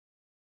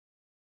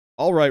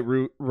Alright,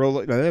 roll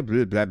blah, blah,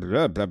 blah,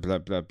 blah, blah, blah,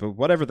 blah, but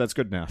whatever, that's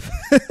good enough.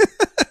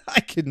 I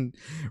can...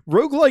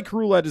 Roguelike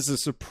roulette is a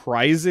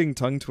surprising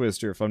tongue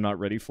twister if I'm not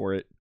ready for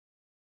it.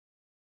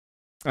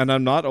 And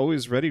I'm not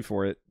always ready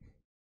for it.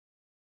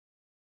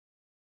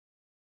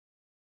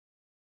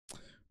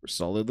 We're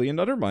solidly in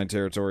UnderMine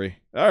territory.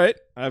 Alright,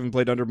 I haven't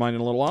played UnderMine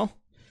in a little while.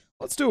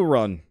 Let's do a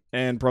run,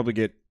 and probably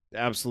get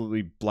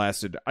absolutely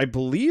blasted. I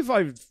believe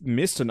I've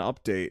missed an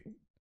update.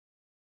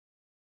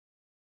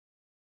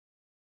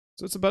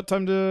 So it's about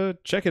time to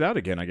check it out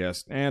again, I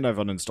guess. And I've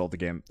uninstalled the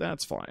game.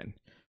 That's fine.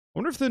 I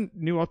wonder if the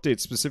new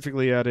update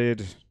specifically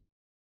added...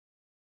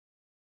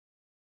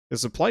 The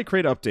supply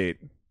crate update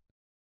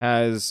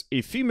has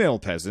a female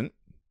peasant,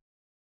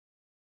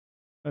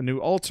 a new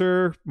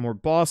altar, more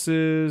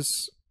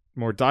bosses,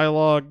 more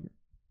dialogue,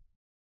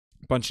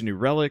 a bunch of new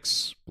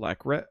relics, Black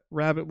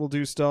Rabbit will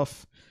do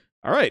stuff.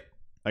 Alright,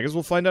 I guess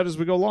we'll find out as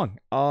we go along.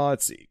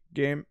 Let's see.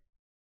 Game.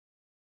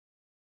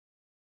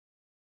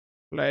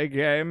 Play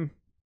game.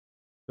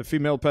 The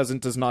female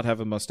peasant does not have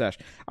a mustache.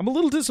 I'm a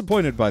little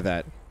disappointed by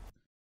that.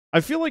 I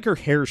feel like her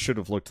hair should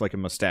have looked like a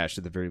mustache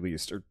at the very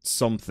least, or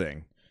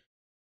something.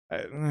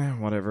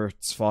 Whatever,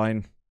 it's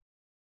fine.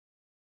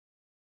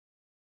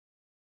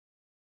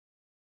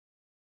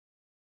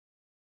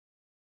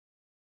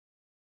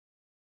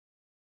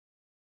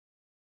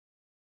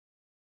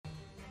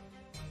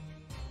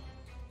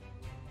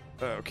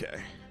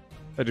 Okay.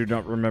 I do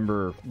not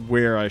remember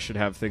where I should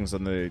have things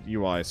on the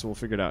UI, so we'll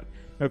figure it out.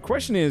 Now, the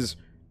question is,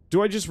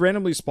 do I just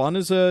randomly spawn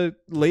as a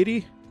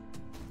lady?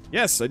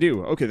 Yes, I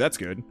do. Okay, that's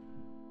good.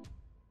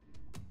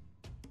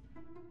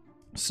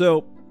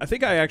 So, I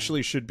think I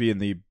actually should be in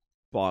the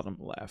bottom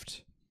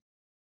left.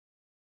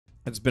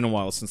 It's been a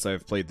while since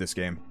I've played this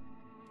game.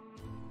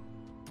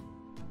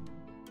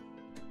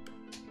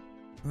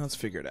 Let's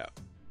figure it out.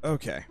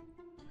 Okay.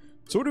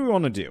 So what do we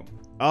want to do?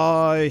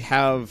 I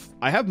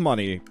have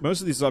money.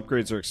 Most of these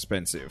upgrades are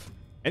expensive.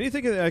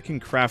 Anything that I can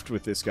craft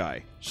with this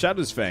guy.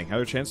 Shadow's Fang.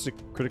 Have a chance to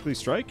critically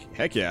strike?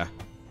 Heck yeah.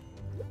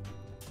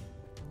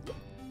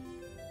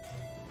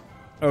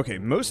 Okay,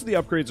 most of the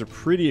upgrades are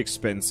pretty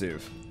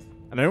expensive.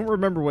 And I don't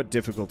remember what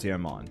difficulty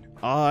I'm on.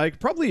 I could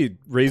probably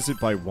raise it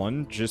by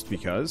 1 just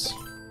because.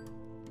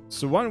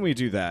 So why don't we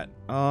do that?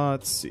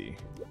 Let's see.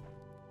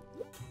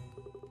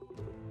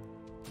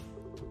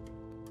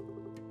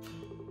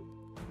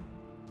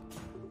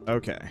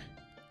 Okay.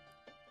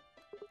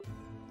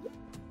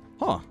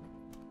 Huh.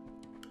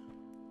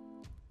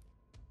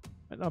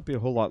 Might not be a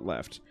whole lot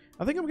left.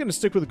 I think I'm going to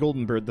stick with the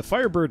Golden Bird. The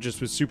Firebird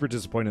just was super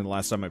disappointing the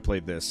last time I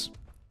played this.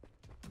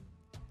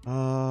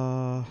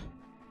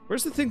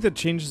 Where's the thing that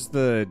changes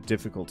the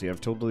difficulty? I've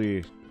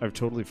totally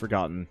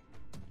forgotten.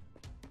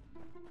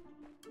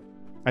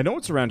 I know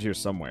it's around here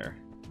somewhere.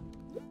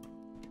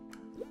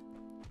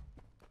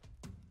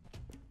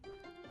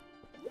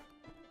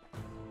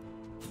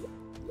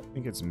 I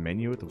think it's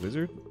menu at the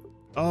wizard.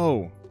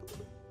 Oh.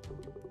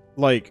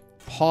 Like,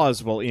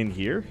 pause while in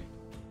here?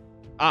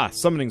 Ah,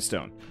 Summoning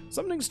Stone.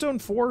 Summoning Stone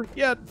 4?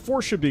 Yeah,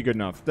 4 should be good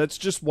enough. That's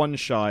just 1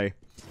 shy.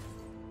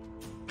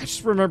 I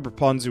just remember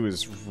Ponzu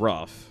is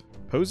rough.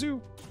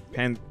 Pozu?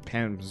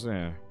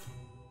 Oh,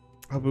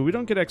 but we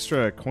don't get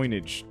extra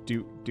coinage.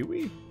 Do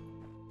we?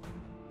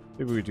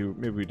 Maybe we do.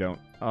 Maybe we don't.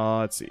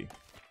 Let's see.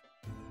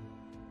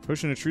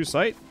 Potion of True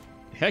Sight?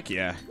 Heck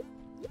yeah.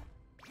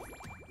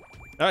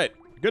 Alright,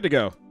 good to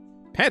go.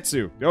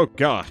 Patsu! Oh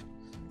god.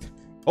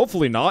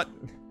 Hopefully not.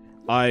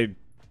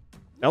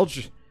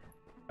 Eldritch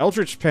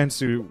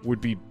Pantsu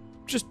would be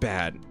just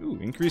bad. Ooh,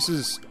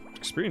 increases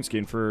experience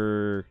gain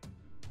for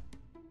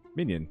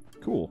minion.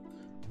 Cool.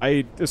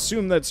 I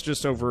assume that's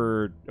just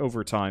over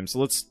time. So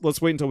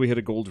let's wait until we hit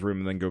a gold room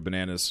and then go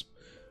bananas.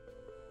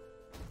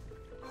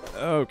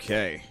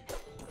 Okay.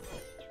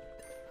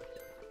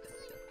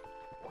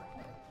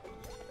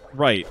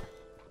 Right.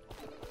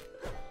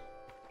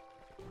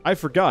 I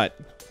forgot.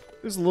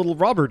 There's little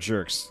robber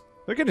jerks.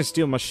 They're gonna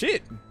steal my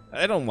shit.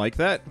 I don't like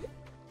that.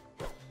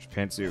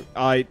 Pantsu.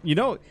 You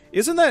know,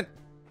 isn't that...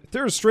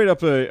 There's straight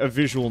up a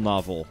visual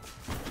novel.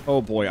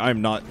 Oh boy,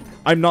 I'm not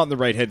in the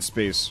right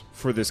headspace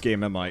for this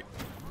game, am I?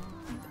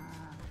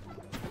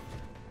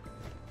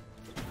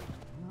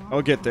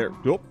 I'll get there.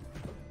 Nope.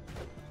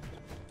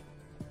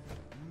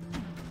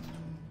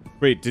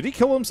 Wait, did he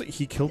kill himself?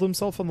 He killed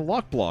himself on the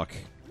lock block.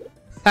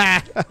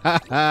 Ha ha ha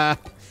ha!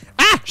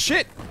 Ah,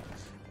 shit!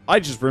 I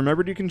just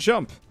remembered you can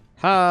jump.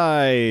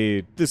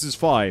 Hi, this is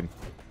fine.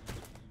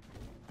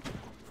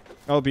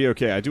 I'll be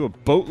okay. I do a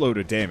boatload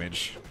of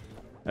damage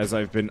as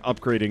I've been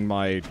upgrading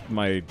my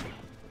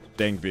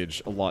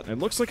dangbidge a lot. And it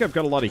looks like I've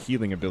got a lot of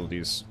healing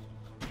abilities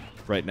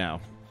right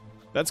now.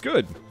 That's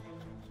good.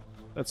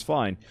 That's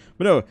fine.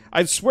 But no,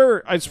 I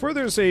swear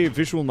there's a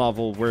visual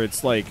novel where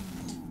it's like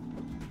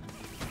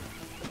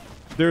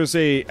there's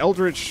a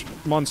eldritch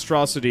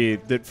monstrosity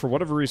that for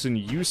whatever reason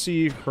you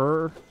see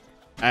her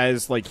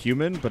as like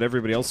human, but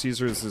everybody else sees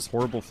her as this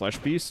horrible flesh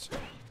beast.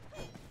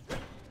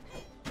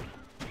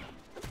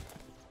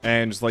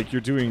 And like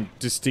you're doing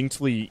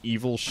distinctly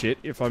evil shit,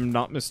 if I'm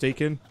not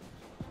mistaken,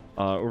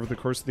 over the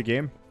course of the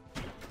game.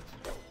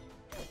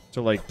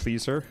 to, like,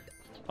 please her.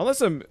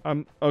 Unless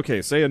I'm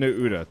okay, say a no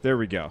Uda. There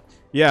we go.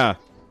 Yeah.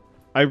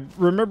 I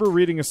remember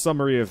reading a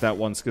summary of that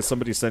once because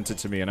somebody sent it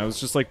to me, and I was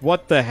just like,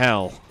 what the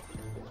hell?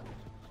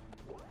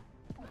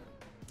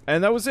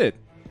 And that was it.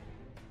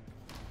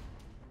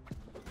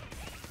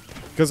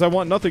 Because I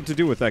want nothing to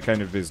do with that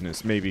kind of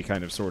business. Maybe,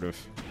 kind of, sort of.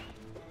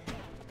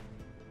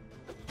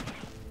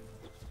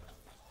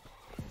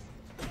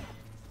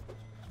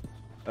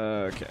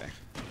 Okay.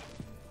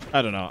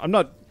 I don't know.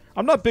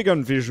 I'm not big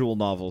on visual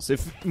novels.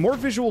 If more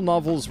visual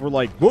novels were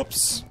like,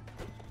 whoops.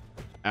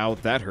 Ow,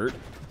 that hurt.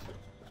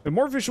 If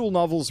more visual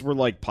novels were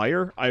like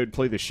Pyre, I would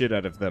play the shit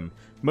out of them.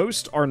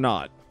 Most are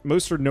not.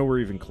 Most are nowhere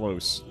even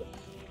close.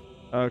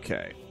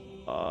 Okay.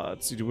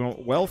 Let's see, do we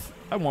want wealth?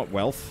 I want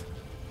wealth.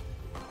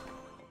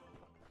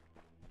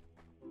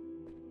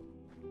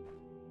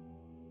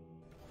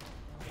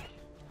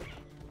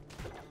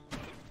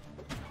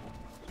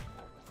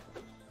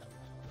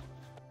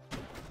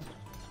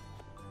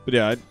 But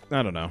yeah,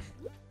 I don't know.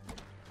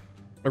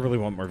 I really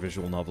want more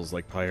visual novels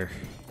like Pyre.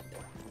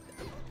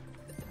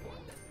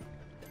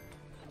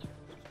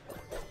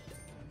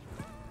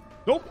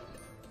 Nope.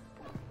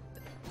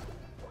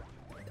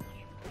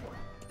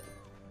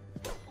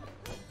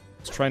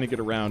 Was trying to get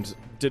around.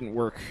 Didn't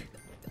work.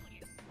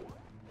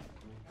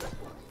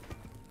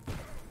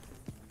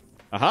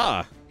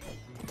 Aha!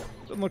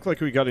 Doesn't look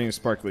like we got any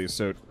sparklies,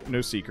 so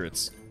no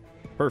secrets.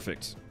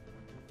 Perfect.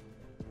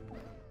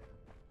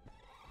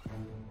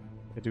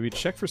 Do we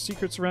check for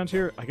secrets around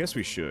here? I guess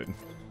we should.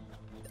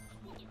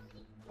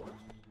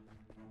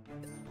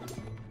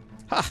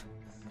 Ha!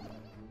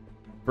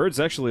 Bird's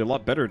actually a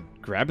lot better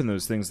at grabbing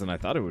those things than I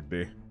thought it would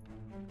be.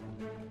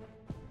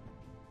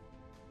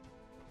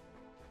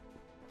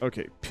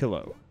 Okay,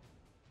 pillow.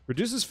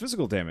 Reduces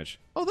physical damage.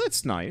 Oh,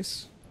 that's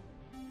nice.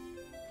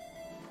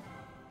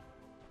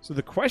 So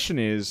the question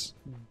is,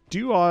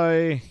 do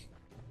I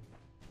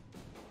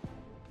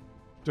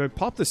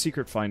pop the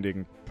secret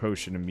finding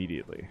potion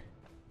immediately?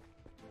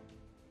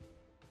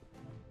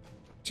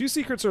 2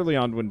 secrets early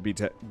on wouldn't be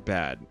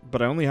bad,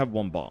 but I only have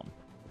 1 bomb.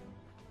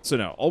 So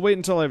no, I'll wait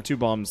until I have 2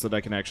 bombs that I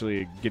can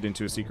actually get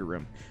into a secret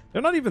room.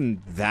 They're not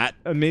even that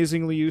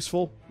amazingly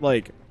useful.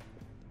 Like,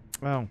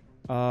 well,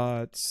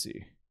 let's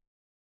see.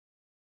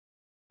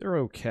 They're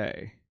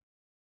okay.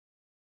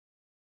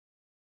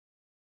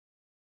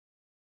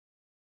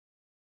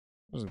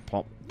 I'll just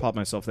pop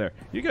myself there.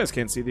 You guys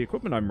can't see the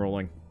equipment I'm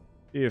rolling.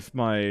 If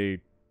my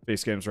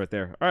base cam's right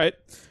there. Alright.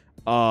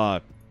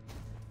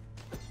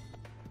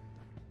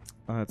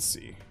 Let's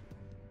see.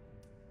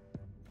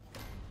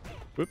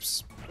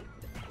 Whoops.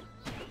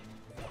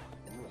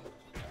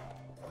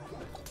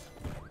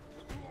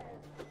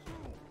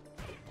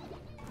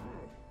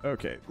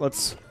 Okay,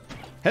 let's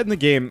head in the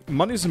game.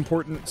 Money's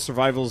important,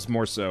 survival's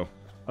more so.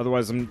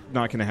 Otherwise, I'm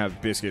not gonna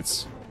have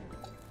biscuits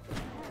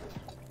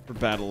for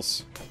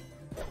battles.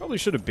 Probably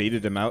should have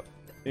baited him out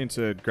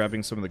into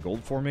grabbing some of the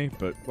gold for me,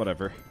 but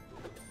whatever.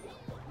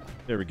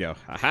 There we go.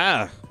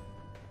 Aha!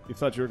 You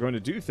thought you were going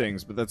to do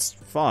things, but that's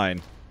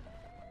fine.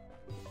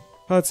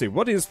 Let's see,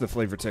 what is the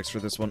flavor text for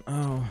this one?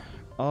 Oh,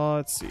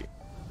 let's see.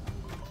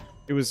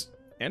 It was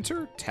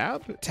enter?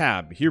 Tab?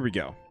 Tab. Here we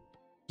go.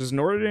 Just an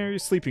ordinary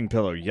sleeping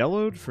pillow,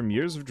 yellowed from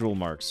years of drool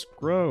marks.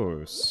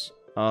 Gross.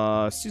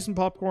 Seasoned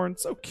popcorn?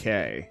 It's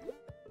okay.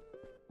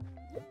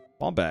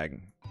 Bomb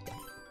bag.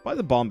 Buy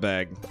the bomb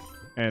bag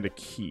and a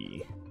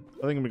key.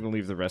 I think I'm gonna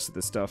leave the rest of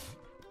this stuff.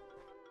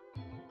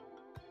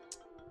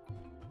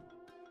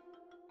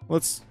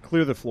 Let's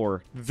clear the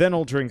floor. Then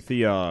I'll drink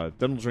the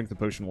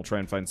potion. We'll try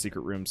and find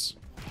secret rooms.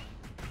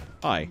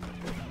 Hi.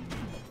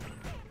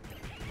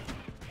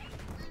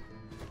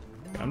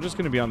 I'm just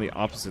gonna be on the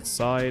opposite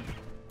side.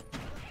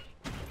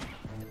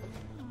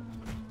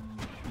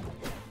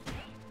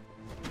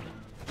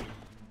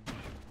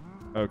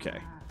 Okay.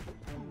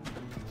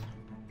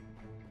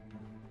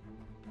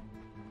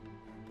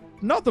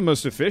 Not the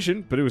most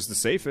efficient, but it was the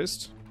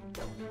safest.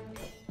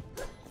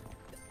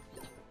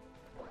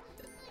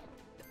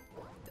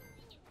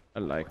 I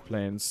like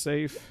playing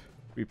safe.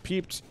 We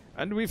peeped,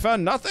 and we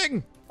found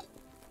nothing!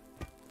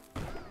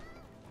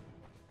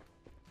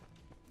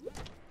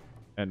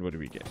 And what do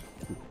we get?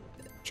 Ooh.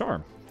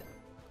 Charm.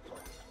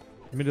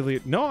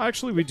 Admittedly, no,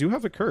 actually, we do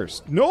have a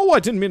curse. No, I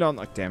didn't mean to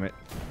unlock, damn it.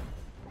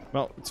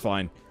 Well, it's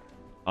fine.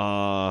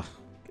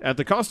 At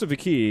the cost of a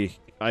key,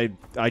 I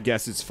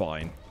guess it's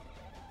fine.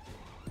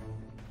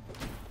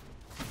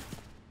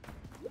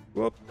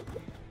 Whoop.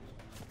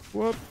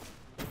 Whoop.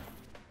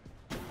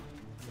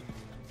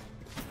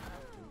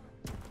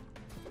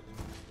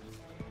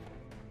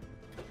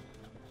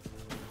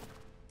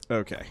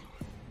 Okay.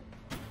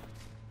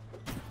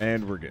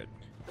 And we're good.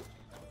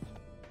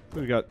 What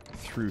do we got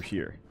through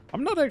here?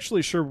 I'm not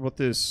actually sure what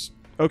this...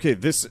 Okay,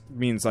 this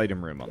means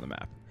item room on the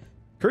map.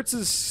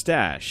 Kurtz's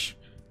stash.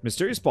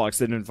 Mysterious box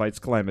that invites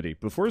calamity.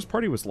 Before his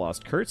party was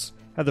lost, Kurtz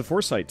had the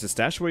foresight to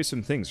stash away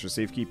some things for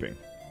safekeeping.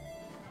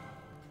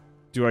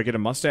 Do I get a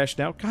mustache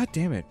now? God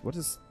damn it. What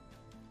is...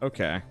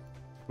 Okay.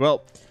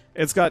 Well,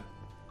 it's got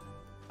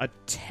a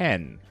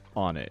 10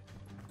 on it.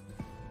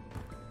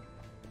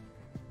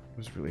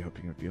 was really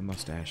hoping it would be a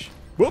mustache.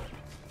 Whoop!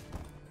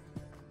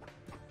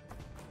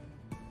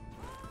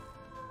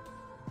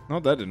 Oh,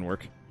 that didn't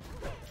work.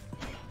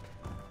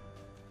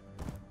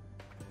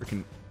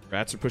 Freaking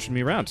rats are pushing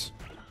me around.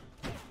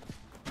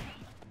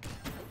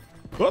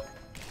 Whoop!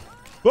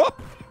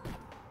 Whoop!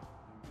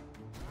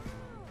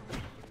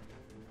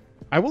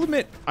 I will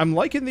admit, I'm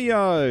liking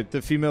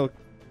the female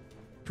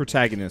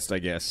protagonist, I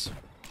guess.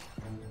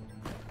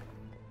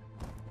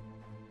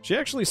 She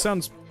actually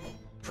sounds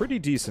pretty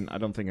decent. I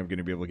don't think I'm going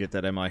to be able to get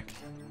that, am I?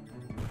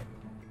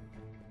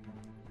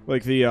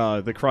 Like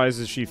the cries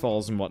as she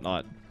falls and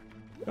whatnot.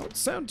 Don't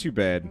sound too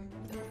bad.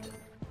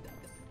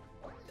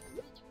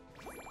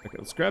 Okay,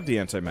 let's grab the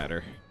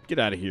antimatter. Get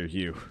out of here,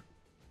 you.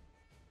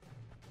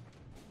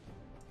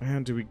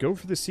 And do we go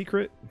for the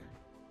secret?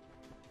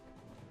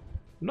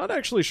 I'm not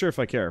actually sure if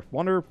I care.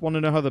 Want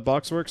to know how the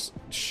box works?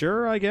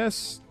 Sure, I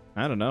guess.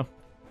 I don't know.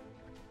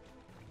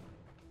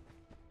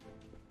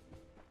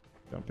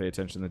 Don't pay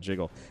attention to the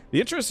jiggle. The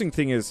interesting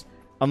thing is,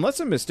 unless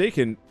I'm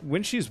mistaken,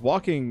 when she's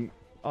walking,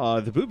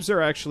 the boobs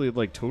are actually,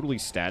 like, totally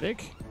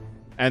static.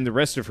 And the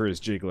rest of her is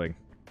jiggling.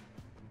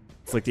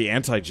 It's like the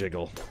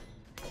anti-jiggle.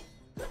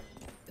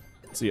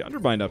 Let's see,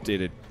 UnderMine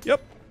updated.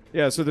 Yep.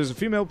 Yeah, so there's a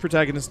female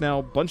protagonist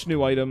now, bunch of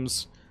new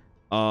items.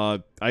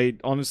 I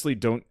honestly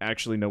don't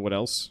actually know what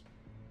else.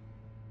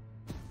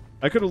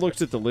 I could have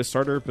looked at the list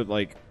harder, but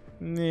like,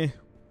 meh.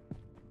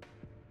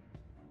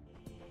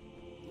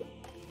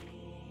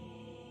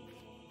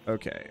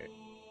 Okay.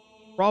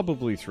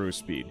 Probably throw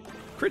speed.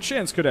 Crit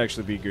chance could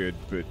actually be good,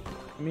 but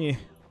meh.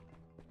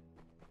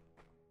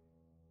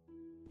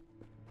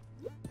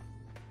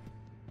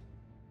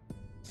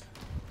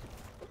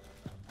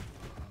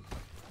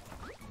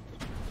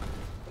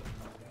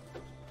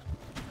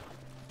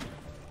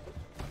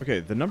 Okay,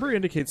 the number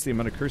indicates the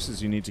amount of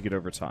curses you need to get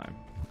over time.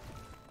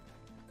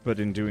 But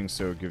in doing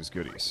so, it gives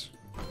goodies.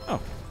 Oh.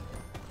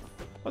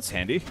 That's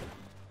handy.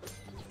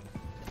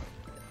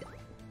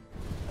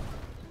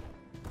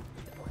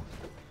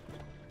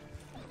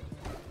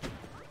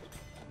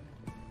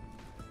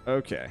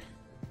 Okay.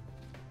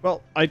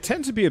 Well, I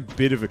tend to be a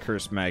bit of a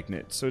curse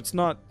magnet, so it's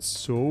not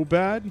so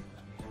bad.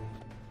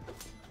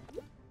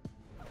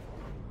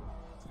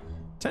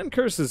 10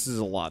 curses is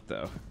a lot,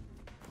 though.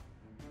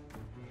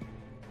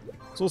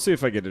 So we'll see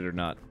if I get it or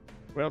not.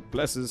 Well,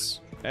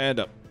 blesses. And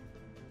up.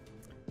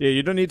 Yeah,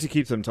 you don't need to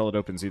keep them till it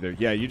opens either.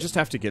 Yeah, you just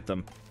have to get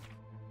them.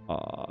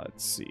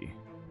 Let's see.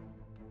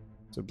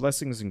 So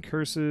blessings and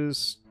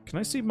curses. Can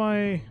I see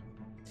my... I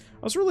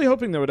was really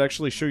hoping that would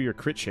actually show your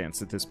crit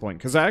chance at this point,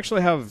 because I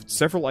actually have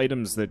several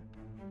items that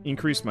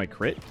increase my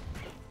crit.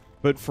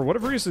 But for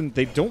whatever reason,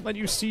 they don't let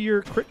you see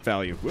your crit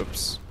value.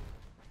 Whoops.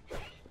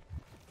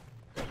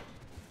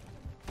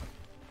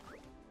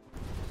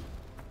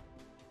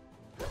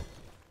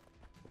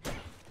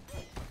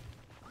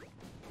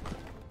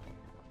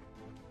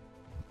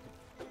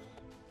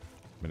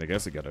 I mean, I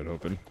guess I got it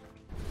open.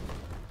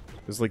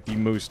 It's like the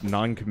most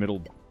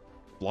non-committal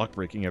block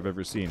breaking I've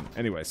ever seen.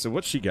 Anyway, so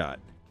what she got?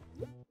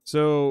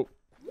 So,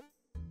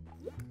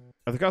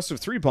 at the cost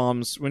of 3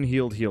 bombs, when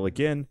healed, heal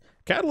again.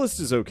 Catalyst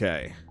is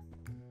okay.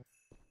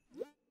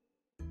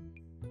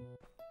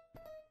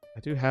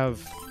 I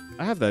have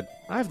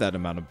that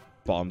amount of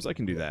bombs. I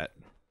can do that.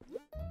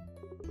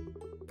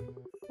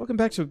 Welcome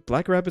back to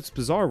Black Rabbit's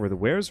Bazaar, where the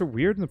wares are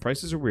weird and the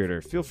prices are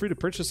weirder. Feel free to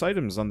purchase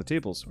items on the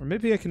tables, or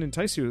maybe I can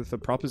entice you with a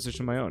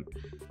proposition of my own.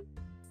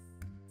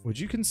 Would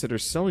you consider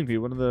selling me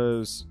one of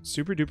those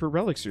super-duper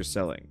relics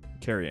you're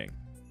carrying?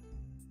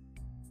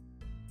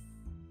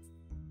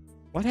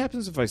 What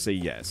happens if I say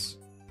yes?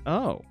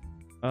 Oh.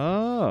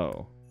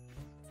 Oh.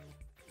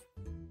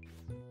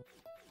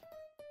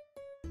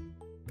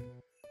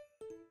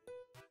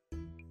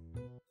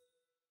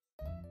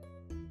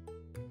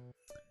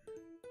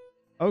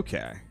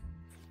 Okay.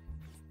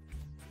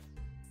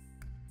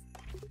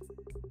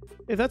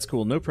 Hey, that's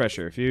cool. No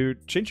pressure. If you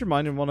change your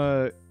mind and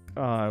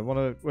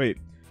wait.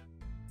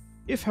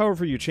 If,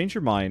 however, you change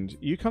your mind,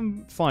 you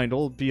come find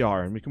old BR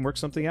and we can work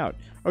something out.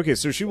 Okay,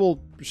 so she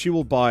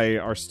will buy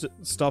our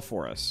stuff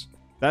for us.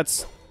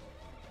 That's...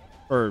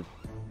 or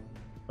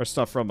our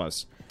stuff from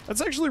us.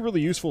 That's actually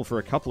really useful for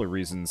a couple of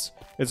reasons.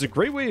 It's a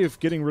great way of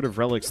getting rid of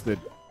relics that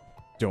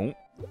don't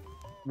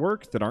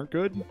work, that aren't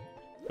good.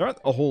 There aren't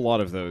a whole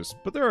lot of those,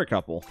 but there are a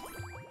couple.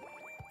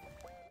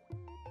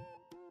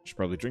 Should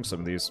probably drink some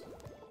of these.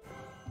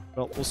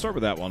 Well, we'll start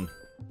with that one.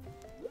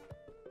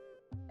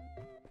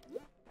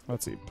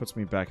 Let's see, puts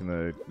me back in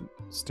the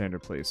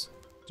standard place.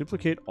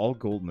 Duplicate all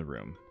gold in the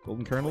room.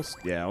 Golden kernels?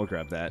 Yeah, I'll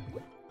grab that.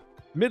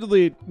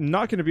 Admittedly,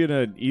 not going to be in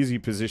an easy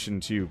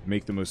position to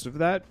make the most of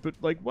that, but,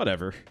 like,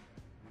 whatever.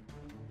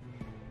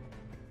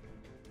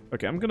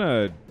 Okay, I'm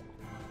gonna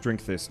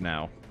drink this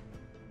now.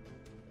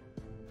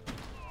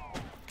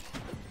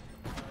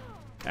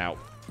 Ow.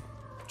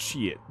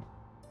 Shit.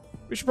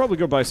 We should probably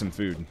go buy some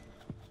food.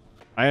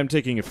 I am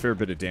taking a fair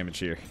bit of damage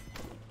here.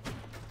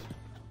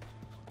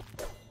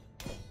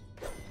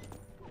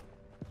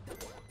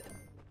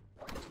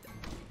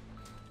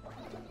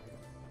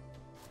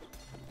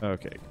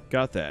 Okay,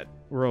 got that.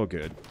 We're all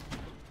good.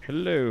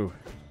 Hello.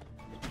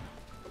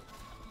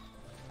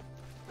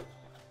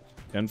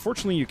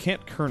 Unfortunately, you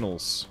can't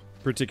kernels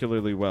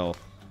particularly well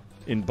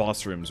in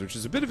boss rooms, which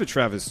is a bit of a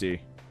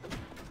travesty.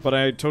 But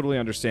I totally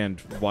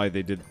understand why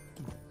they did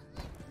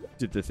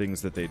the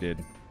things that they did.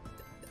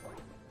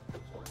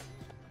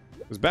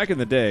 Because back in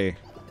the day,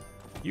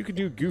 you could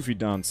do goofy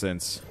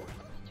nonsense,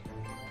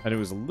 and it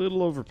was a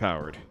little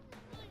overpowered.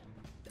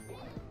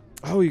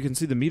 Oh, you can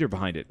see the meter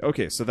behind it.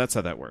 Okay, so that's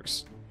how that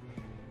works.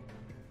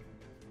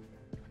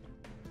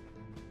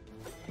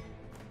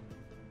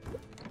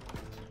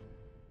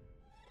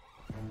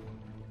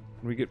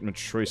 We get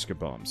Matryoshka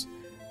bombs.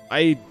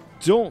 I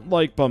don't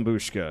like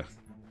Bombushka,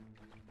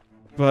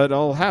 but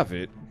I'll have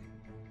it.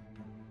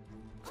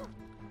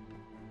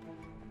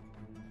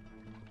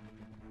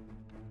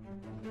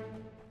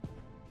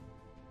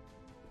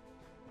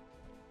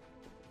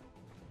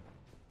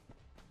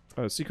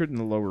 Oh, secret in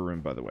the lower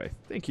room, by the way.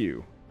 Thank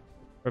you.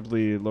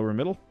 Probably lower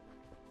middle?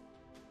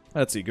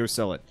 Let's see, go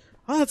sell it.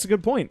 Oh, that's a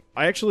good point.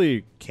 I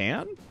actually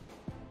can?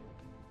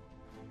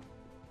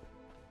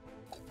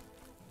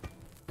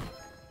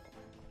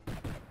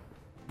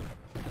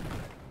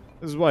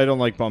 This is why I don't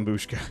like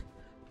Bombushka.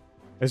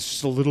 It's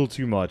just a little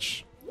too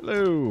much.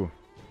 Hello.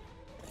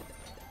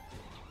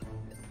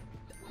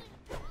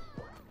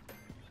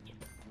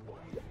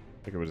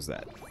 Okay, what is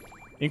that?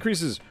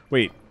 Increases...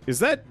 Wait, is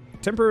that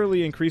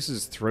temporarily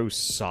increases throw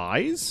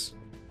size?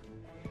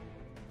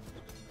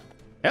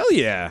 Hell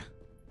yeah!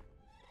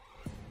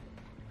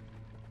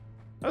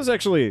 That was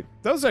actually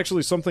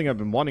something I've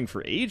been wanting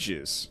for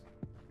ages.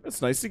 That's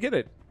nice to get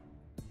it.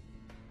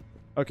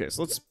 Okay,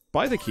 so let's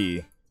buy the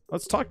key.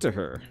 Let's talk to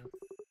her.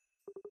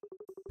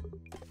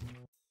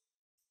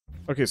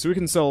 Okay, so we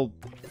can sell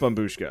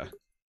Bombushka.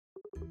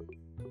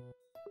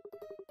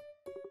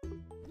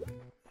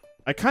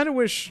 I kind of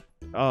wish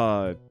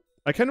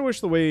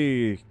the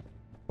way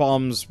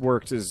bombs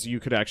worked is you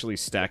could actually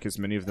stack as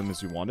many of them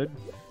as you wanted.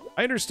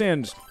 I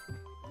understand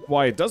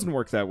why it doesn't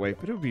work that way,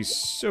 but it would be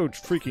so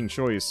freaking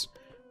choice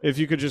if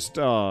you could just,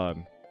 let's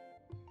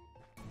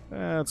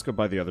go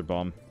buy the other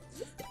bomb.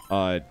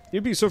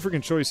 It'd be so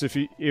freaking choice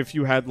if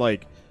you had,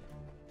 like...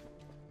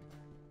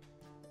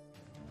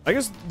 I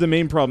guess the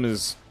main problem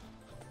is,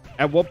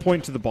 at what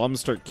point do the bombs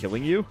start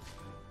killing you?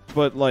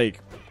 But,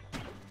 like,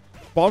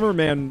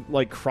 Bomberman,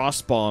 like,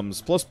 cross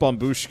bombs, plus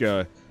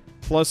Bombushka,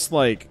 plus,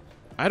 like,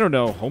 I don't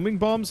know, homing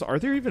bombs? Are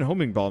there even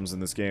homing bombs in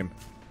this game?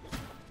 I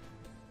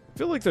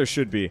feel like there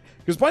should be.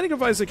 Because Binding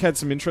of Isaac had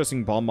some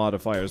interesting bomb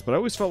modifiers, but I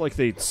always felt like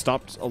they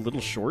stopped a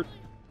little short.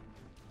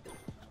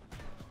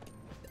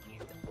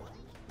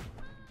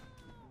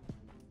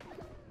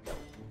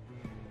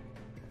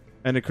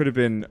 And it could have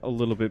been a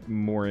little bit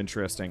more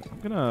interesting. I'm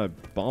gonna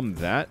bomb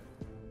that.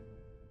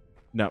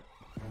 No,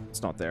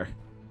 it's not there.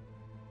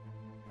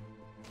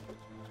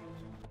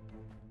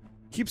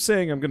 Keep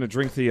saying I'm gonna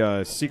drink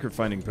the secret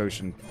finding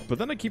potion, but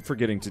then I keep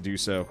forgetting to do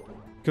so.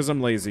 Because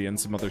I'm lazy and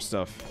some other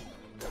stuff.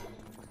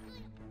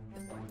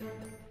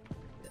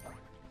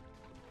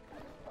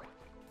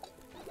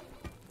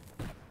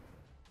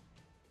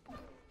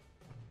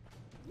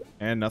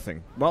 And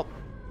nothing. Well,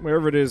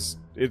 wherever it is,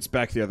 it's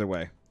back the other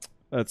way.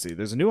 Let's see.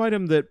 There's a new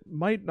item that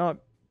might not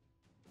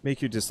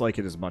make you dislike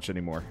it as much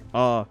anymore.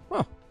 Oh,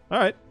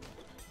 alright.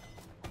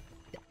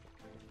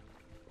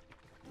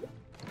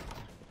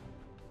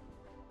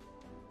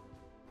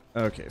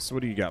 Okay, so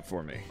what do you got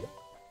for me?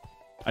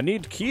 I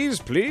need keys,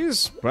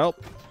 please. Well.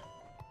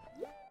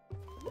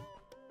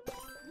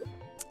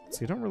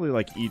 See, I don't really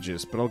like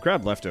Aegis, but I'll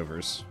grab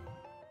leftovers.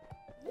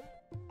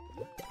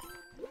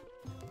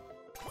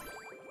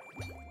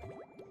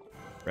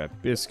 Grab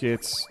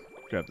biscuits.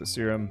 Grab the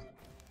serum.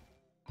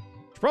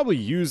 Should probably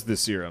use the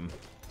serum.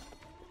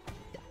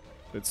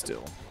 But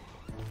still.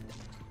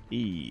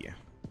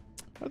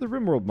 How'd the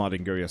RimWorld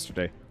modding go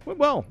yesterday? Went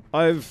well.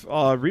 I've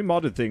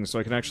remodded things so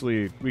I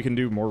can we can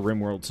do more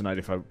RimWorld tonight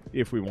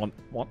if we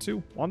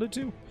wanted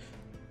to.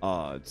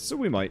 So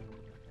we might.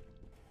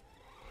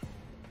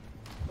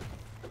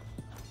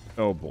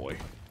 Oh boy.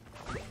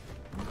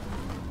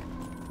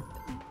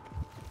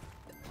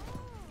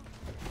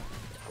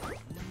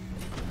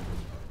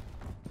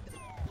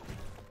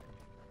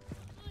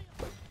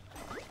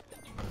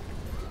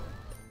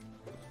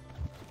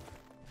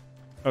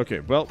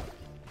 Okay, well,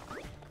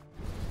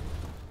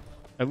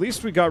 at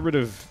least we got rid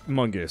of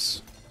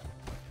Mungus.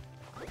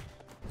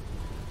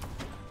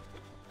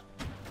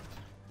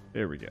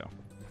 There we go.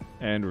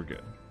 And we're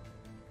good.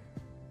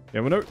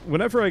 Yeah,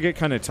 whenever I get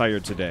kind of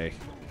tired today,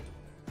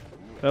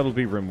 that'll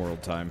be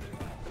RimWorld time.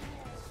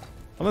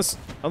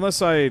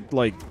 Unless I,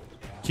 like,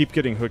 keep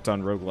getting hooked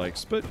on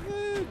roguelikes. But,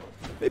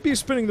 maybe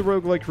spinning the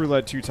roguelike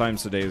roulette 2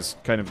 times today is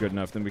kind of good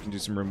enough. Then we can do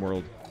some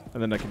RimWorld.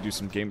 And then I can do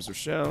some games with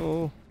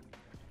Shell.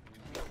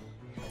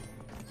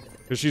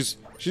 Because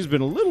she's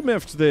been a little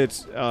miffed that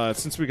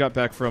since we got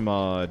back from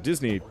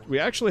Disney, we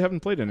actually haven't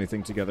played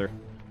anything together.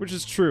 Which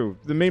is true.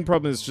 The main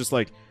problem is just,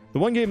 like, the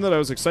one game that I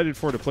was excited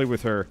for to play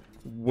with her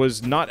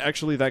was not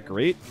actually that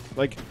great.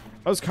 Like,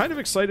 I was kind of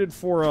excited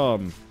for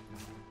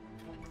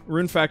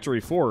Rune Factory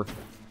 4,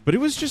 But it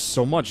was just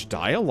so much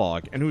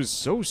dialogue, and it was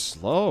so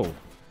slow.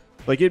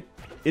 Like, it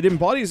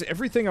embodies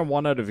everything I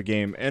want out of a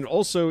game, and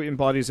also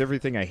embodies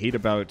everything I hate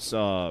about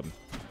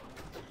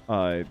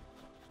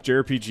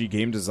JRPG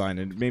game design,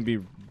 and it made me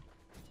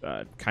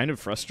kind of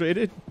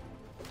frustrated.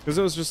 Because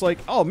it was just like,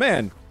 oh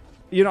man,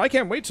 you know, I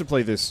can't wait to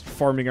play this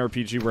farming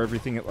RPG where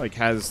everything like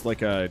has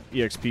like a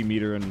EXP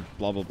meter and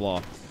blah blah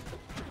blah.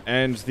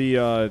 And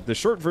the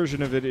short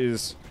version of it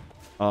is,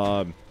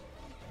 you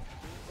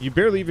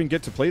barely even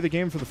get to play the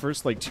game for the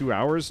first, like, 2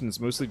 hours, and it's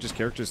mostly just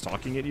characters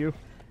talking at you.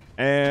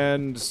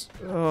 And,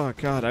 oh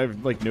god, I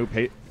have, like, no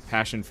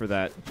passion for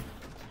that.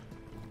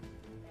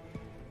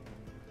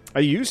 I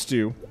used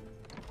to.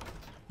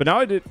 But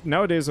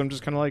nowadays, I'm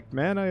just kind of like,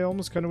 man, I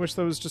almost kind of wish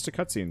that was just a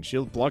cutscene.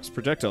 Shield blocks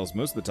projectiles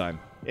most of the time.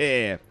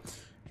 Yeah.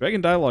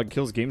 Dragon dialogue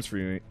kills games for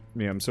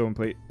me. I'm so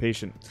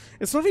impatient.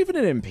 It's not even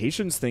an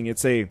impatience thing,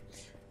 it's a...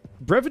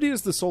 Brevity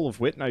is the soul of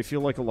wit, and I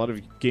feel like a lot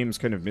of games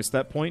kind of miss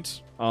that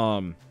point.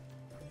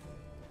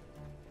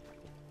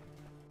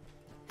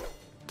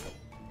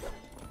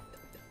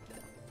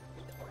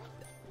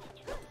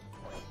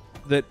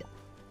 That,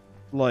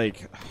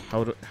 like,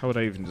 how would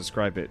I even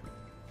describe it?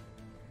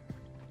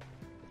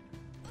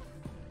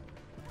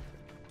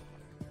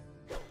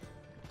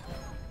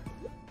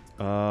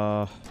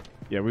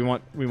 Yeah, we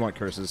want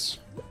curses.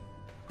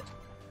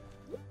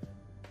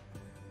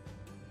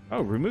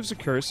 Oh, removes a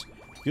curse,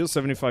 deals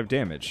 75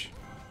 damage.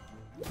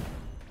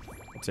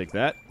 I'll take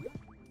that.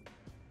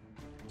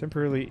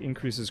 Temporarily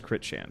increases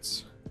crit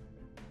chance.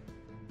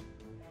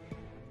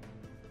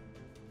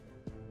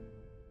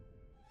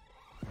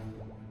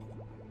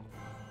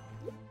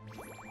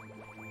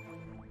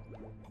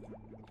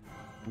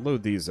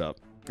 Load these up.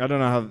 I don't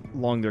know how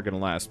long they're going to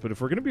last, but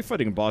if we're going to be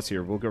fighting a boss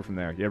here, we'll go from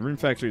there. Yeah, Rune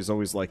Factory is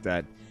always like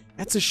that.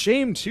 That's a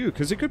shame, too,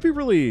 because it could be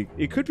really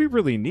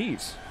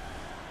neat.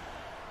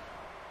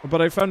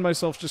 But I found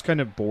myself just kind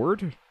of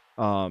bored.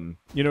 You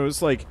know,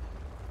 it's like,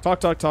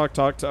 talk.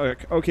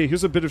 Okay,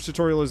 here's a bit of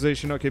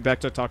tutorialization. Okay, back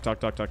to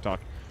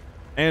talk.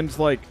 And,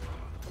 like,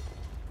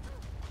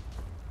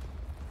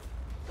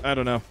 I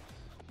don't know.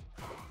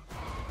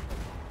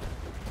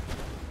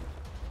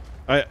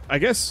 I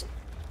guess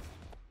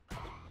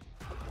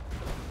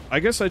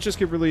I just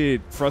get really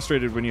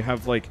frustrated when you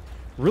have, like,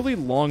 really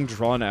long,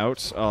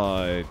 drawn-out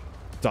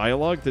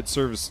dialogue that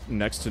serves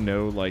next to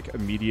no, like,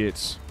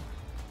 immediate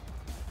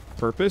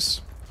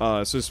purpose.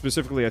 So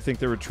specifically, I think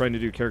they were trying to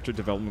do character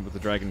development with the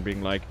dragon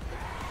being like,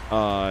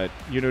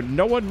 you know,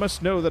 no one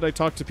must know that I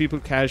talk to people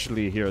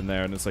casually here and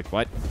there. And it's like,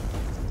 what?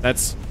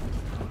 That's...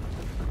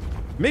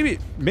 Maybe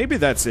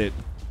that's it.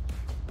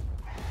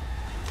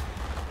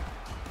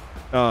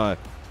 I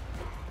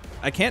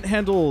can't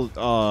handle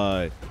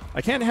a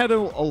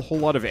whole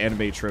lot of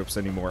anime tropes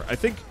anymore. I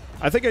think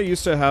I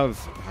used to have...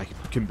 I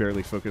can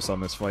barely focus on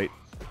this fight.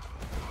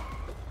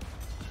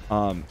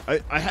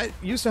 I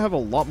used to have a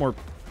lot more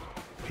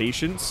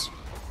patience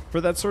for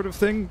that sort of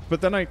thing,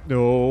 but then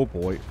oh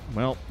boy.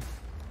 Well.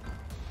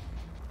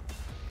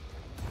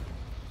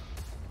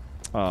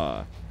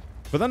 But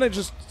then I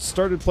just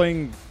started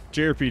playing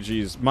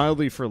JRPGs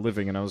mildly for a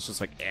living, and I was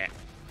just like, eh.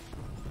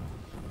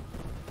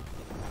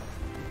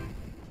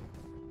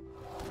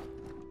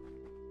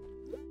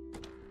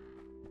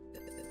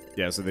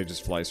 Yeah, so they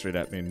just fly straight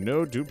at me.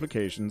 No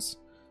duplications.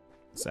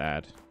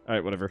 Sad.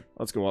 Alright, whatever.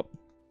 Let's go up.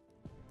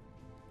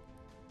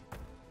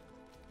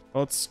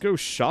 Let's go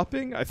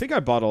shopping? I think I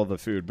bought all the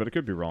food, but it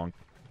could be wrong.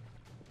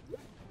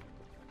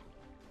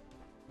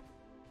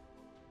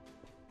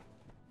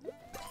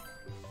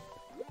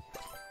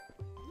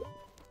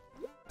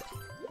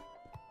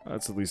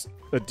 That's at least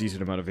a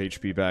decent amount of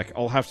HP back.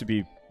 I'll have to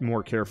be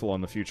more careful on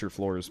the future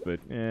floors,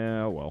 but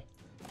yeah, well.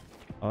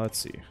 Let's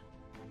see.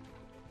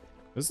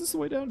 Is this the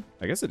way down?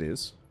 I guess it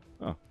is.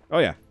 Oh. Oh,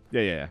 yeah.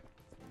 Yeah.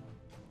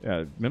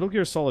 Metal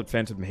Gear Solid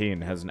Phantom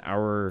Pain has an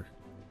hour-ish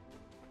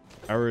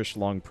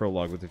long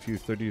prologue with a few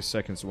 30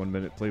 seconds to 1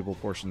 minute playable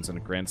portions and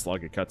a grand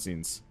slog of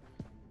cutscenes.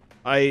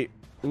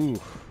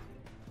 Ooh.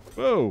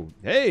 Whoa.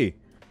 Hey.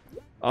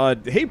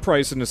 Hey,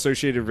 Price and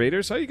Associated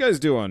Raiders. How you guys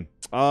doing?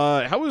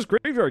 How was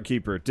Graveyard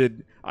Keeper?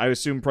 Did I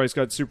assume Price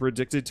got super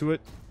addicted to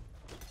it?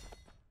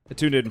 I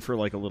tuned in for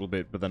like a little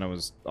bit, but then I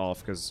was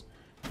off because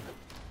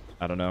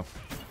I don't know.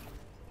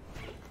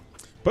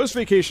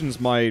 Post-vacations,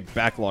 my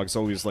backlog's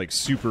always, like,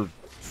 super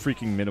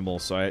freaking minimal,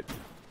 so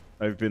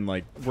I've been,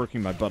 like,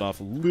 working my butt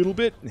off a little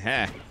bit.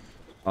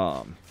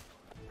 Trying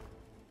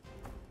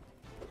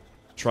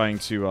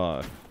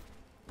to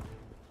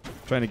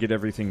get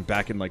everything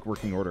back in, like,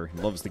 working order. He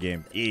loves the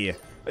game. Yeah.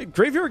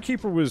 Graveyard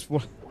Keeper was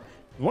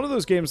one of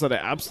those games that I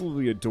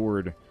absolutely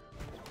adored.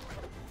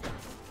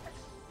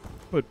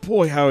 But,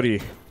 boy,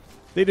 howdy.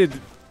 They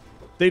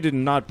did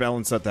not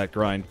balance out that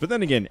grind. But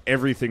then again,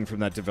 everything from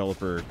that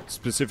developer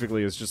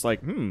specifically is just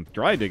like,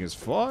 grinding is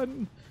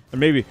fun.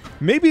 And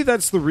maybe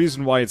that's the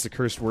reason why it's a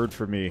cursed word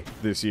for me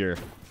this year.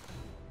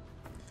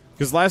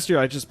 Because last year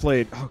I just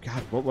played, oh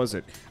god, what was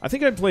it? I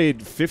think I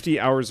played 50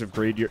 hours of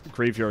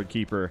Graveyard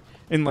Keeper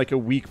in like a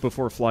week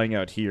before flying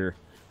out here.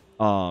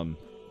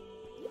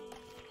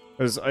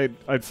 Because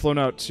I'd flown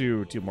out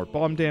to deal more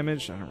bomb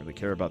damage. I don't really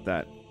care about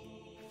that.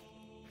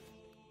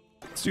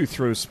 Let's do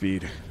throw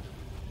speed.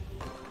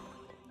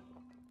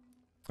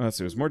 Let's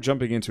see, there's more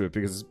jumping into it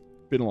because it's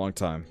been a long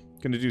time.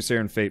 Gonna do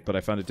Saren Fate, but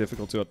I found it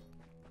difficult to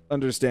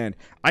understand.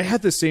 I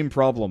had the same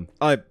problem.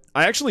 I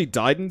actually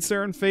died in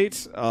Saren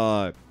Fate,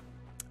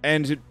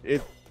 and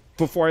it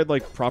before I'd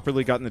like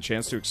properly gotten the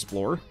chance to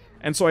explore,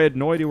 and so I had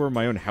no idea where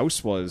my own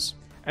house was,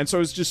 and so I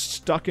was just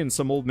stuck in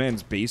some old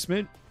man's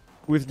basement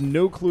with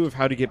no clue of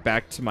how to get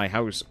back to my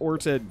house or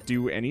to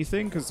do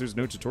anything because there's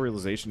no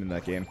tutorialization in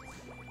that game.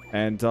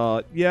 And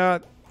yeah,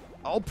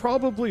 I'll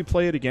probably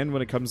play it again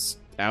when it comes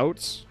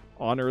out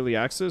on early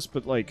access,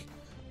 but like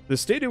the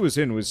state it was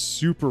in was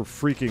super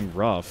freaking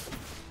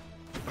rough.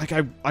 Like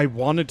I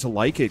wanted to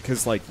like it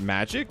because like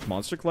Magic,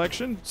 Monster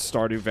Collection,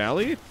 Stardew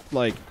Valley,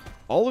 like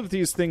all of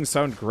these things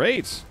sound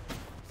great.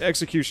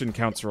 Execution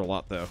counts for a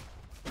lot though.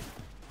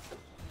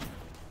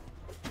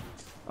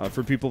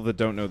 For people that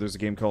don't know, there's a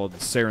game called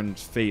Saren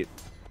Fate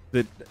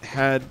that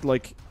had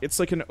like, it's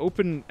like an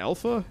open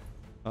alpha.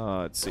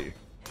 Let's see.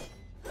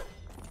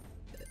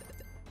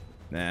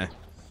 Nah, I'm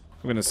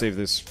gonna save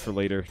this for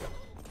later.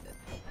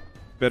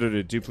 Better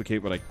to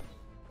duplicate what I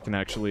can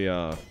actually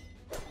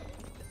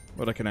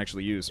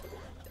use.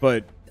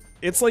 But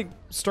it's like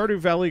Stardew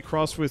Valley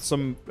crossed with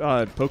some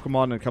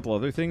Pokemon and a couple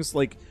other things.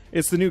 Like,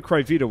 it's the new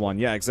Cryvita one.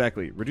 Yeah,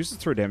 exactly. Reduces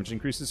throw damage,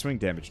 increases swing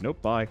damage.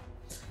 Nope, bye.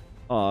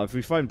 If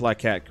we find Black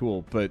Cat,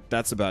 cool, but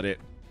that's about it.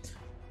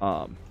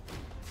 But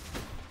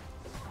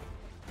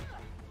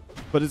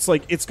it's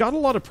like, it's got a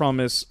lot of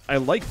promise. I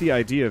like the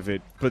idea of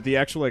it, but the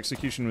actual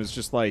execution was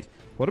just like,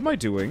 what am I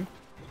doing?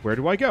 Where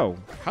do I go?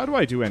 How do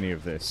I do any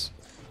of this?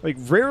 Like,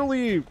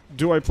 rarely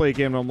do I play a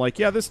game and I'm like,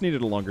 yeah, this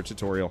needed a longer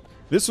tutorial.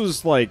 This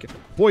was like,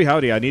 boy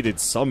howdy, I needed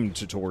some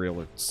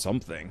tutorial or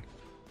something.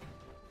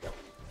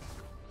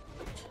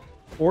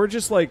 Or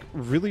just, like,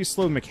 really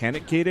slow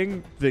mechanic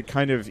gating that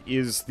kind of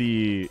is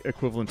the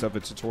equivalent of a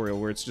tutorial,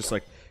 where it's just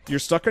like, you're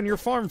stuck on your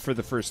farm for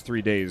the first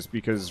 3 days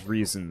because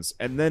reasons,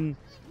 and then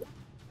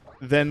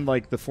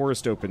like, the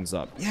forest opens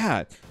up.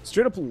 Yeah,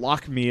 straight up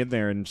lock me in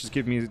there and just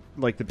give me,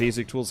 like, the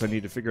basic tools I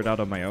need to figure it out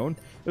on my own.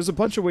 There's a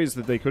bunch of ways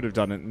that they could have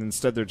done it, and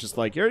instead they're just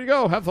like, here you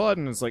go, have fun,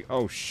 and it's like,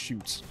 oh,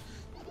 shoot.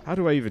 How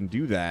do I even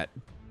do that?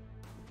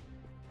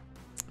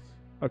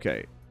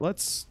 Okay,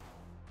 let's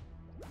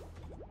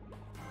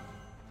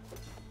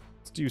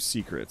do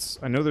secrets.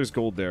 I know there's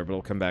gold there, but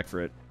I'll come back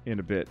for it in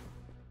a bit.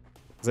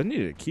 Because I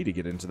needed a key to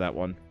get into that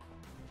one.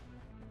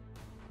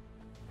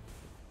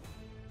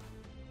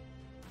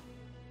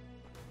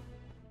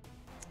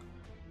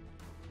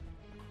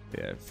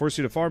 Yeah, force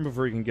you to farm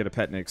before you can get a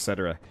pet and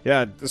etc.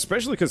 Yeah,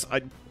 especially because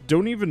I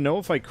don't even know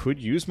if I could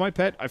use my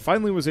pet. I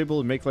finally was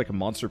able to make like a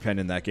monster pen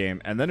in that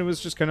game, and then it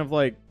was just kind of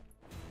like,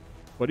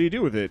 what do you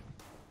do with it?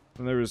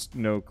 And there was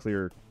no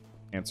clear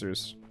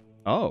answers.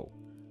 Oh.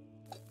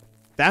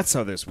 That's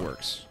how this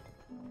works.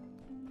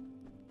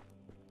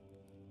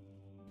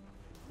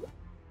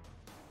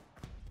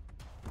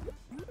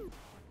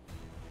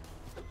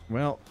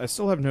 Well, I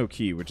still have no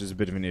key, which is a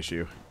bit of an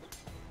issue.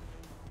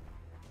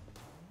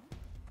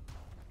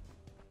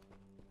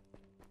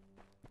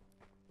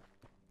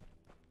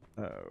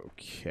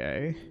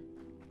 Okay.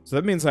 So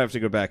that means I have to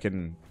go back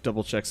and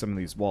double check some of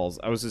these walls.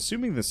 I was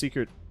assuming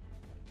the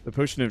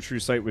potion of true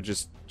sight would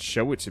just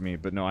show it to me,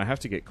 but no, I have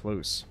to get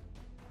close.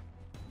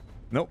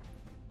 Nope.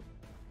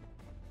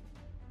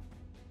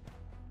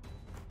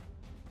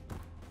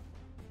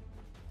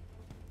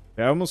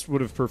 I almost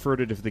would have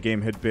preferred it if the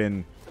game had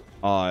been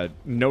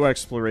no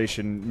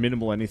exploration,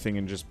 minimal anything,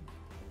 and just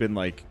been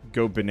like,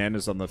 go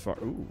bananas on the farm.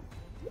 Ooh.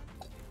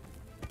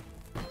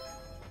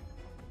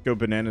 Go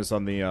bananas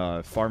on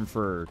the farm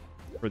for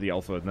the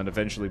alpha, and then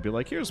eventually be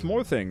like, here's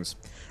more things.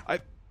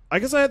 I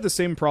guess I had the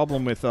same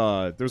problem with,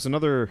 there's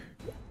another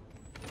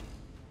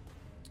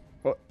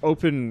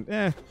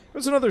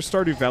there's another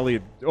Stardew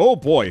Valley, oh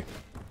boy.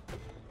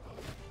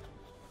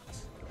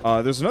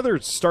 There's another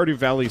Stardew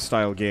Valley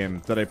style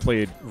game that I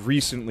played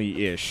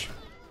recently-ish.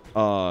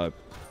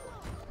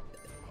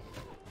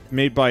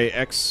 Made by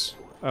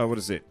what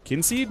is it?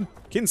 Kinseed?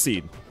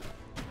 Kinseed.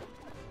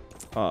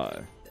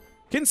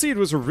 Kinseed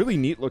was a really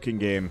neat-looking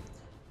game.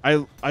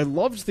 I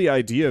loved the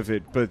idea of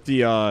it, but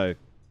the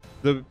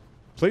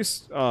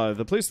place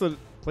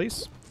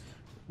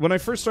when I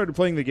first started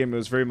playing the game, it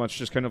was very much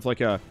just kind of like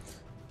a,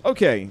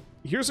 okay,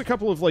 here's a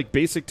couple of like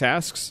basic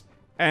tasks,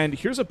 and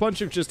here's a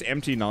bunch of just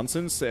empty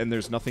nonsense, and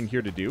there's nothing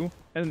here to do.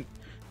 And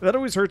that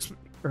always hurts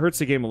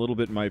the game a little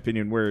bit, in my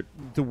opinion, where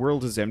the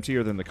world is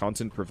emptier than the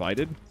content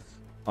provided.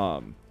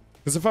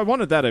 Because if I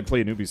wanted that, I'd play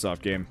an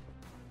Ubisoft game.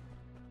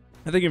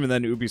 I think even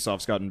then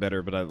Ubisoft's gotten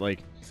better, but I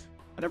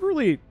never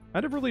really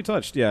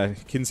touched. Yeah,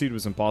 Kinseed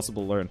was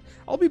impossible to learn.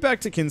 I'll be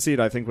back to Kinseed,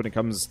 I think, when it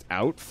comes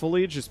out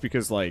fully, just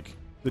because, like,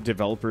 the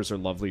developers are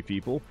lovely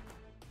people.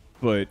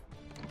 But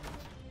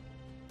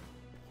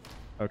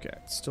okay,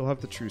 still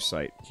have the true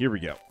sight. Here we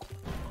go.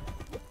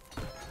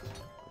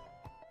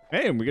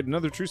 Hey, and we get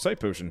another true sight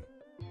potion.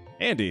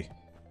 Handy.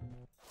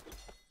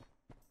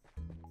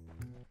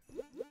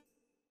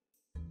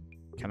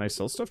 Can I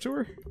sell stuff to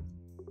her?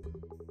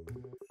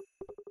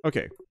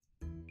 Okay.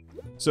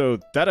 So,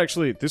 that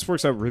actually... This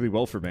works out really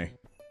well for me.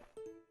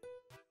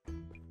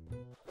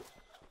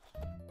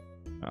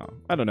 Oh,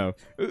 I don't know.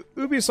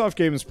 Ubisoft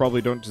games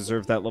probably don't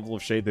deserve that level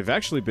of shade. They've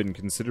actually been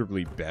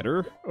considerably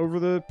better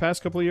over the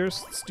past couple of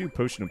years. Let's do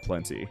Potion of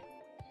Plenty.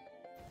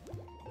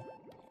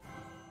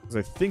 Because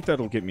I think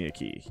that'll get me a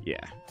key.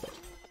 Yeah.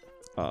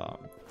 I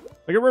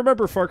can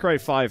remember Far Cry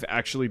 5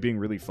 actually being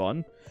really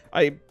fun.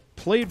 I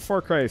played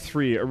Far Cry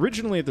 3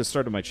 originally at the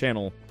start of my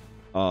channel.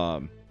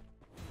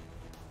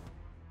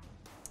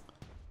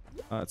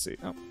 Let's see.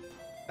 Oh,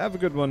 have a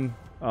good one,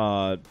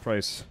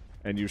 Price,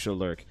 and you shall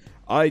lurk.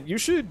 You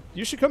should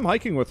come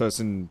hiking with us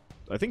in,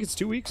 I think it's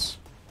 2 weeks,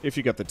 if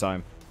you got the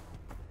time.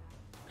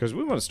 Because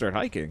we want to start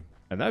hiking,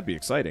 and that'd be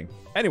exciting.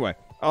 Anyway,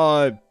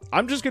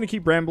 I'm just going to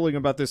keep rambling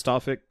about this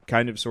topic,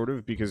 kind of, sort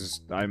of,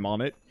 because I'm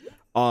on it.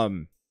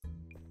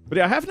 But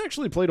yeah, I haven't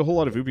actually played a whole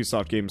lot of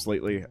Ubisoft games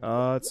lately.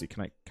 Let's see,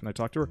 can I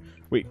talk to her?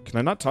 Wait, can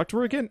I not talk to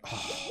her again?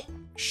 Oh,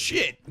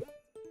 shit!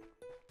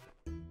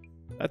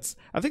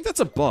 I think that's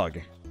a bug.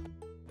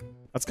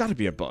 That's gotta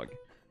be a bug.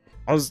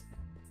 I was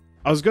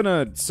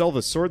gonna sell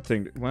the sword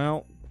thing.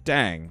 Well,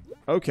 dang.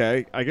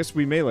 Okay, I guess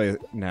we melee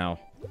now.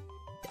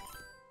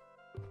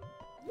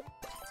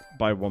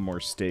 Buy one more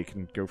steak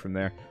and go from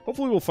there.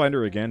 Hopefully we'll find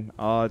her again.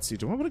 Let's see,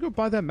 do I want to go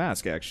buy that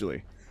mask,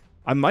 actually?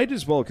 I might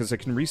as well, because I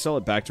can resell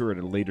it back to her at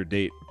a later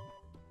date.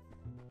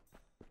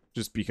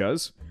 Just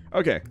because.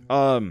 Okay,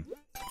 but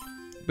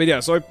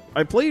yeah, so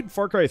I played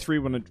Far Cry 3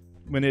 when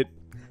it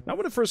not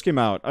when it first came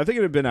out. I think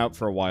it had been out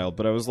for a while,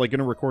 but I was, like,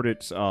 gonna record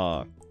it,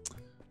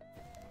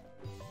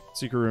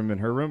 secret room in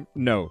her room?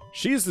 No,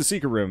 she's the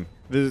secret room.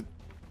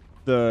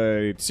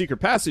 The secret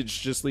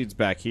passage just leads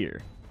back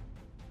here.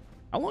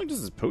 How long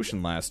does this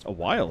potion last? A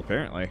while,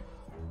 apparently.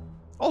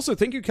 Also,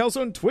 thank you,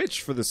 Calzone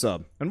Twitch, for the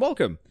sub, and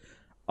welcome.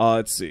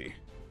 Let's see.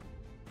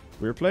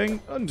 We're playing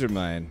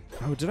UnderMine.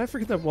 Oh, did I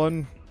forget that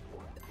one?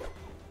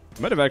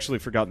 I might have actually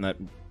forgotten that.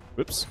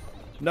 Whoops.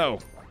 No.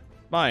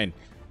 Mine.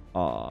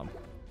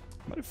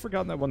 Might have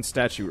forgotten that one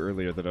statue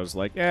earlier that I was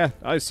like,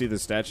 I see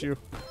this statue.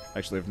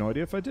 Actually, I have no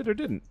idea if I did or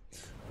didn't.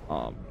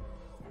 Oh,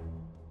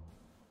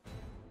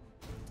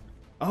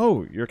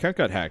 your account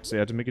got hacked, so you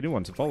had to make a new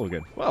one to follow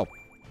again. Well,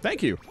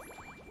 thank you.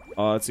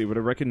 Let's see, would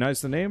I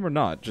recognize the name or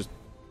not? Just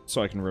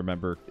so I can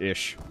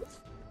remember-ish.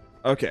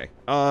 Okay.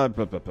 Oh,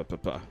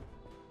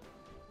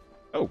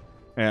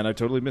 and I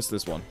totally missed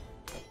this one.